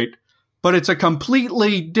syllable rate, but it's a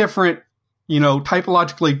completely different,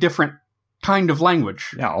 typologically different kind of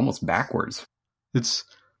language. Yeah, almost backwards. It's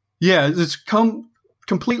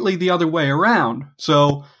completely the other way around.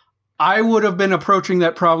 So I would have been approaching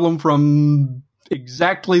that problem from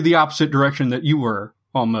exactly the opposite direction that you were,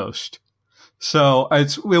 almost. So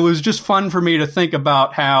it was just fun for me to think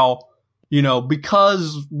about how,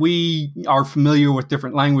 because we are familiar with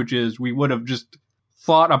different languages, we would have just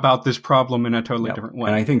thought about this problem in a totally different way.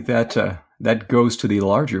 And I think that goes to the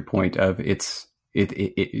larger point of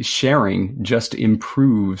sharing just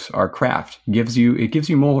improves our craft. It gives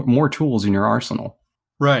you more tools in your arsenal.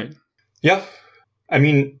 Right. Yeah. I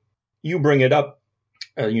mean, you bring it up,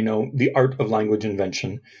 the art of language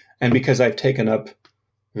invention. And because I've taken up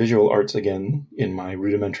visual arts again in my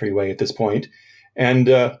rudimentary way at this point, and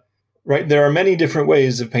there are many different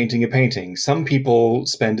ways of painting a painting. Some people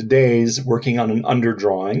spend days working on an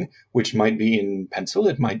underdrawing, which might be in pencil,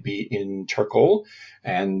 it might be in charcoal,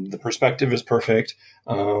 and the perspective is perfect,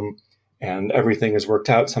 and everything is worked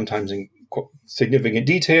out, sometimes in significant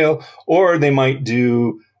detail, or they might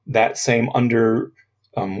do that same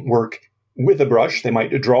work with a brush. They might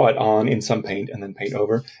draw it on in some paint and then paint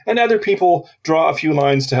over. And other people draw a few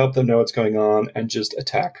lines to help them know what's going on and just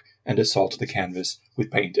attack and assault the canvas with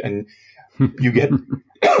paint. And you get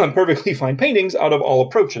perfectly fine paintings out of all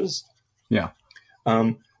approaches. Yeah.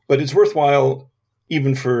 But it's worthwhile,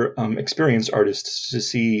 even for experienced artists, to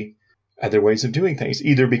see other ways of doing things,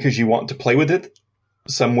 either because you want to play with it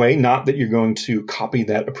some way, not that you're going to copy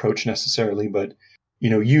that approach necessarily, but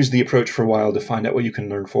use the approach for a while to find out what you can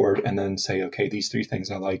learn for it and then say, okay, these 3 things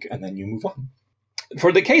I like, and then you move on.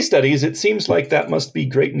 For the case studies, it seems like that must be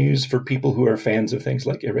great news for people who are fans of things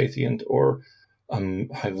like Erathian or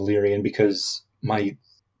High Valyrian, because my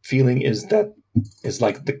feeling is that is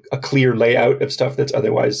like a clear layout of stuff that's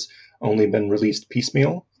otherwise only been released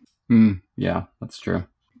piecemeal. Yeah, that's true.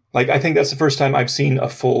 Like, I think that's the first time I've seen a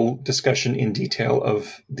full discussion in detail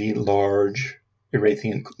of the large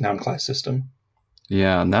Erathian noun class system.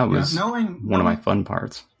 Yeah, and that was one of my fun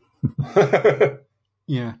parts.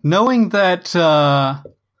 Yeah, knowing that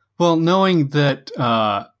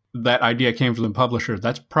that idea came from the publisher,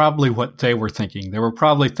 that's probably what they were thinking. They were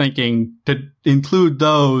probably thinking to include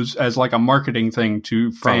those as like a marketing thing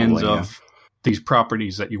to fans of these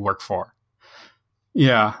properties that you work for.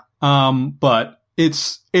 Yeah, but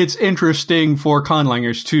it's interesting for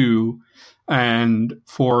conlangers too, and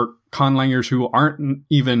for conlangers who aren't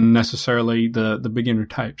even necessarily the beginner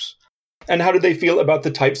types. And how did they feel about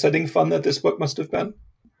the typesetting fun that this book must have been?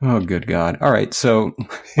 Oh, good God. All right. So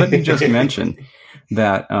let me just mention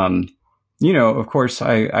that, of course,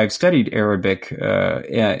 I've studied Arabic,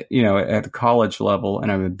 at the college level, and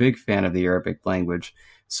I'm a big fan of the Arabic language.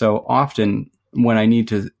 So often when I need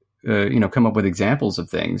to, come up with examples of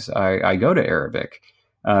things, I go to Arabic.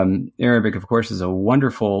 Arabic, of course, is a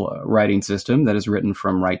wonderful writing system that is written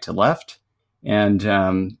from right to left,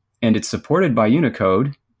 and it's supported by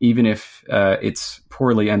Unicode, even if it's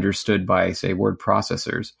poorly understood by, say, word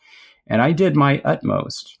processors. And I did my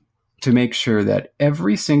utmost to make sure that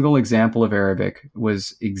every single example of Arabic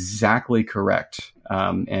was exactly correct,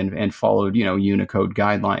 and followed, Unicode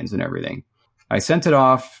guidelines and everything. I sent it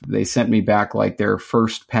off. They sent me back like their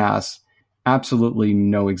first pass. Absolutely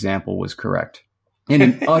no example was correct. And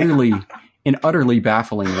in utterly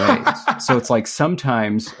baffling ways. So it's like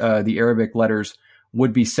sometimes the Arabic letters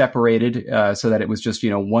would be separated so that it was just,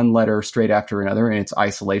 one letter straight after another in its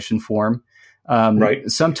isolation form. Right.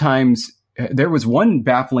 Sometimes there was one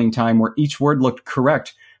baffling time where each word looked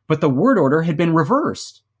correct, but the word order had been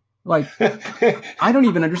reversed. Like, I don't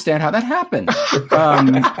even understand how that happened.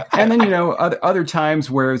 And then, other times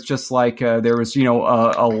where it's just like there was,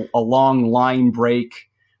 a long line break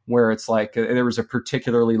where it's like there was a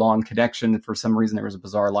particularly long connection. For some reason, there was a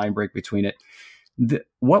bizarre line break between it.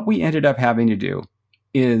 What we ended up having to do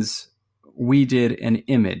is we did an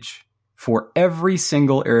image for every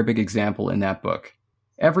single Arabic example in that book.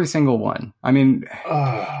 Every single one. I mean,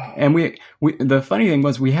 and we the funny thing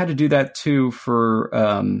was we had to do that too for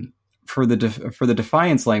the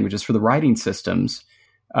Defiance languages, for the writing systems,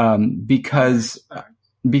 because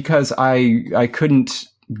I couldn't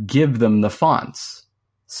give them the fonts.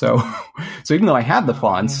 So even though I had the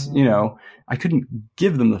fonts, I couldn't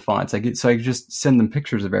give them the fonts. I could just send them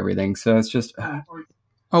pictures of everything. So it's just.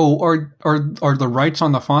 Are the rights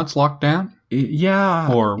on the fonts locked down?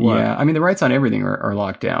 Yeah. Or what? Yeah. I mean, the rights on everything are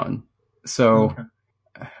locked down. So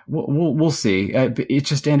we'll see. It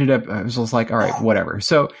just ended up, I was just like, all right, whatever.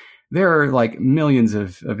 So there are like millions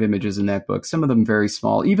of images in that book, some of them very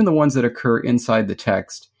small, even the ones that occur inside the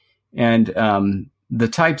text. And the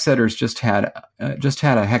typesetters just had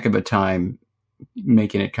a heck of a time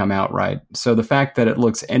making it come out right. So the fact that it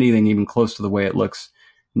looks anything even close to the way it looks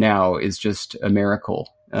now is just a miracle.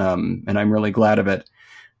 And I'm really glad of it.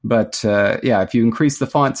 But if you increase the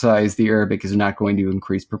font size, the Arabic is not going to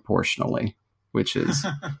increase proportionally, which is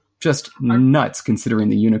just nuts considering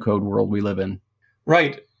the Unicode world we live in.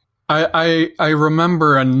 Right. I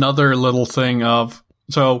remember another little thing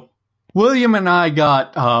so William and I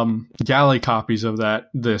got galley copies of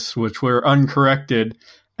this, which were uncorrected,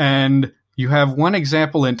 and you have one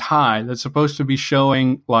example in Thai that's supposed to be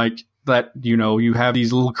showing like that, you have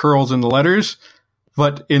these little curls in the letters,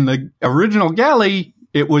 but in the original galley,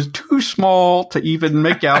 it was too small to even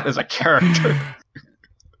make out as a character.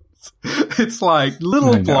 It's like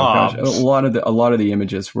little blobs. Gosh. A lot of the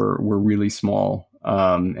images were really small.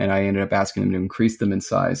 And I ended up asking them to increase them in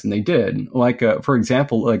size, and they did. Like, for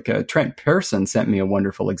example, Trent Pearson sent me a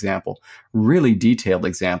wonderful example, really detailed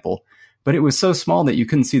example, but it was so small that you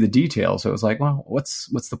couldn't see the details. So it was like, well, what's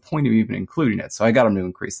the point of even including it? So I got him to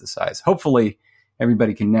increase the size. Hopefully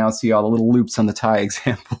everybody can now see all the little loops on the Thai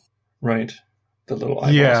example. Right. The little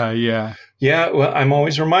eyeballs. Yeah. Well, I'm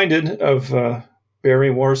always reminded of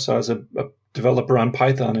Barry Warsaw as a developer on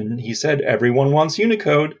Python, and he said, everyone wants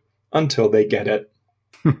Unicode until they get it.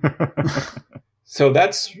 So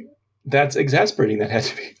that's exasperating. That had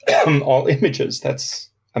to be all images.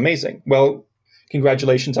 That's amazing. Well,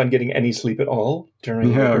 congratulations on getting any sleep at all during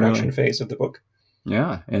the production phase of the book.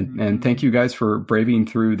 Yeah, and thank you guys for braving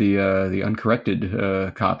through the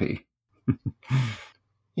uncorrected copy.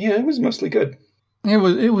 Yeah, it was mostly good. It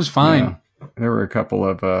was fine. Yeah. There were a couple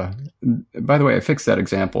of. By the way, I fixed that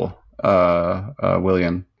example,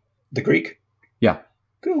 William. The Greek. Yeah.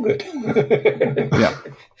 Good. Yeah.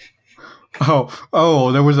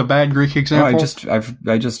 Oh, there was a bad Greek example.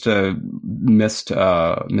 I just missed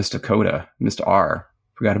a coda, missed R.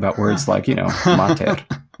 Forgot about words like mater.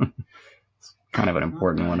 It's kind of an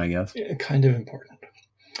important one, I guess. Yeah, kind of important.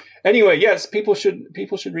 Anyway, yes, people should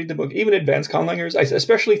read the book. Even advanced conlangers. I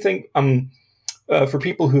especially think for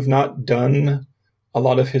people who've not done a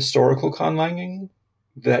lot of historical conlanging,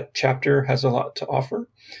 that chapter has a lot to offer.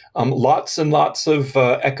 Lots and lots of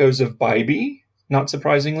echoes of Bybee, not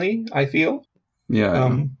surprisingly, I feel.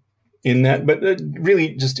 Yeah. In that, but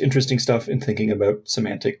really just interesting stuff in thinking about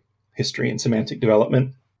semantic history and semantic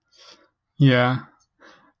development. Yeah.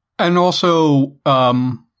 And also,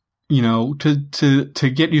 to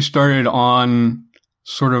get you started on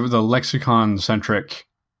sort of the lexicon-centric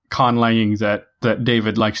conlanging that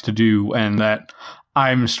David likes to do and that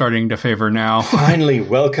I'm starting to favor now. Finally,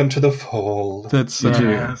 welcome to the fold. That's did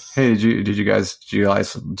you guys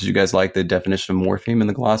like the definition of morpheme in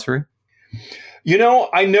the glossary?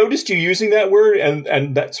 I noticed you using that word,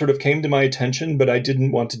 and that sort of came to my attention, but I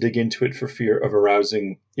didn't want to dig into it for fear of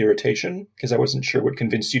arousing irritation because I wasn't sure what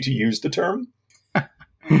convinced you to use the term.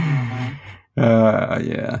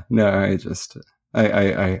 Yeah. No, I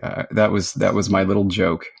that was my little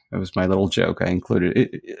joke. That was my little joke. I included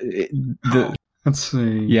it. Let's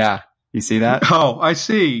see. Yeah. You see that? Oh, I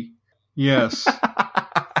see. Yes.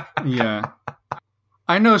 Yeah.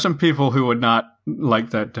 I know some people who would not like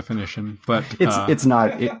that definition, but it's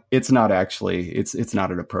not an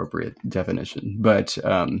appropriate definition, but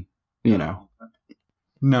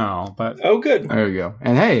No, but oh, good. There you go.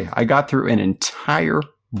 And hey, I got through an entire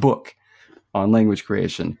book on language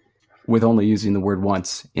creation with only using the word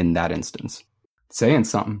once in that instance. Saying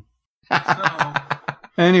something.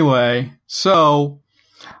 Anyway, so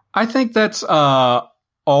I think that's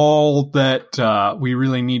all that we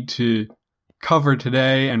really need to cover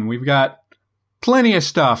today, and we've got plenty of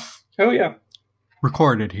stuff. Oh yeah,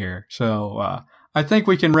 recorded here. So I think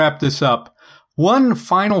we can wrap this up. One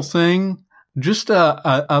final thing, just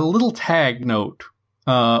a little tag note.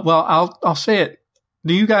 Well, I'll say it.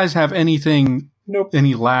 Do you guys have anything? Nope.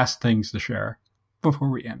 Any last things to share before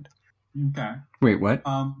we end? Okay. Wait, what?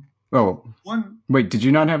 One. Wait, did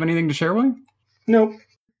you not have anything to share, William? Nope.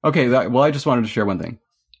 Okay, well, I just wanted to share one thing,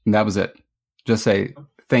 and that was it. Just say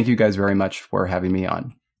thank you guys very much for having me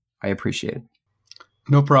on. I appreciate it.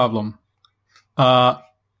 No problem.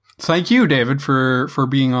 Thank you, David, for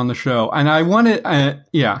being on the show. And I wanted, I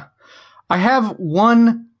have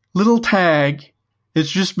one little tag. It's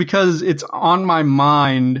just because it's on my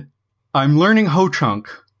mind. I'm learning Ho-Chunk.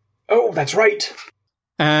 Oh, that's right.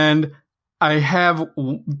 And I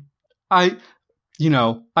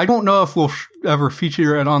I don't know if we'll ever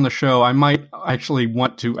feature it on the show. I might actually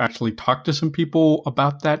want to actually talk to some people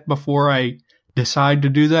about that before I decide to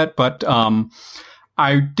do that. But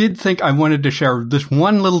I did think I wanted to share this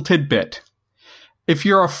one little tidbit. If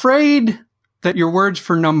you're afraid that your words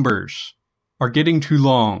for numbers are getting too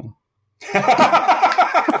long,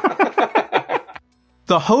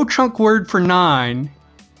 the Ho-Chunk word for 9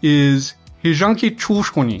 is Hijanki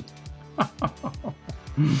Chushkuni.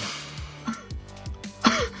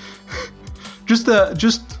 Just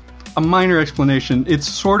a minor explanation. It's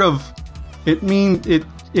sort of, it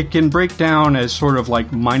can break down as sort of like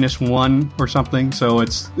 -1 or something. So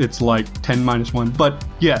it's like 10 minus 1. But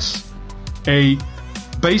yes, a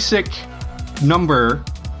basic number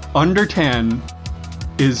under 10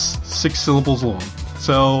 is 6 syllables long.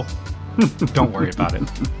 So don't worry about it.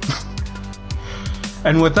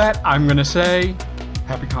 And with that, I'm going to say,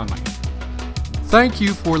 happy Conlangery. Thank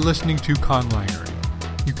you for listening to Conlangery.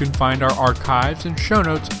 You can find our archives and show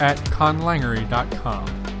notes at conlangery.com.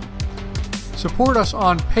 Support us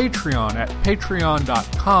on Patreon at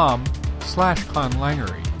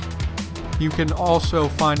patreon.com/conlangery. You can also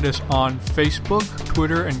find us on Facebook,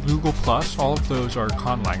 Twitter, and Google+. All of those are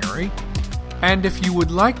Conlangery. And if you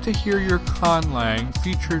would like to hear your conlang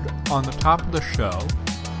featured on the top of the show,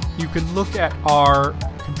 you can look at our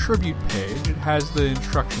contribute page. It has the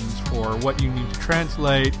instructions for what you need to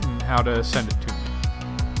translate and how to send it to me.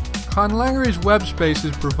 Conlangery's web space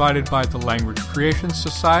is provided by the Language Creation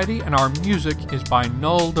Society, and our music is by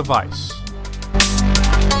Null Device.